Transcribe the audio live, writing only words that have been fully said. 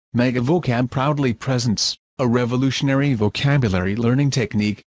Mega Vocab proudly presents a revolutionary vocabulary learning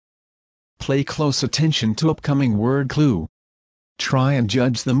technique. Pay close attention to upcoming word clue. Try and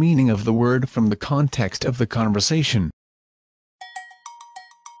judge the meaning of the word from the context of the conversation.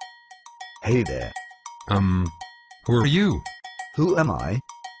 Hey there. Who are you? Who am I?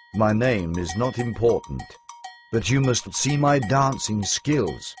 My name is not important. But you must see my dancing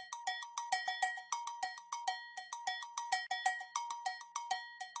skills.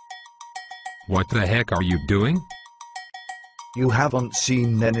 What the heck are you doing? You haven't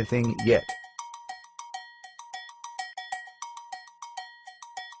seen anything yet.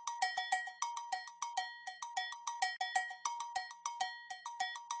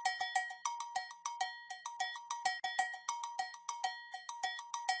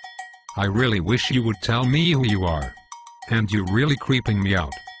 I really wish you would tell me who you are. And you're really creeping me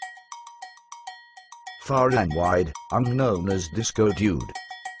out. Far and wide, I'm known as Disco Dude.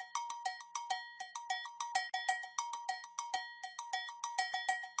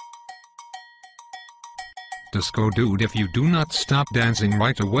 Disco Dude, if you do not stop dancing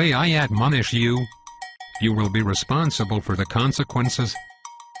right away, I admonish you. You will be responsible for the consequences.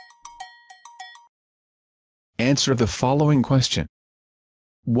 Answer the following question.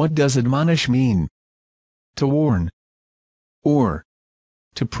 What does admonish mean? To warn. Or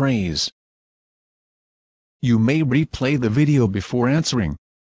to praise. You may replay the video before answering.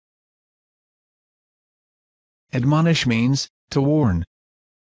 Admonish means to warn.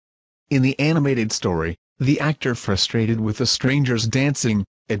 In the animated story, the actor, frustrated with the stranger's dancing,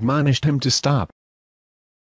 admonished him to stop.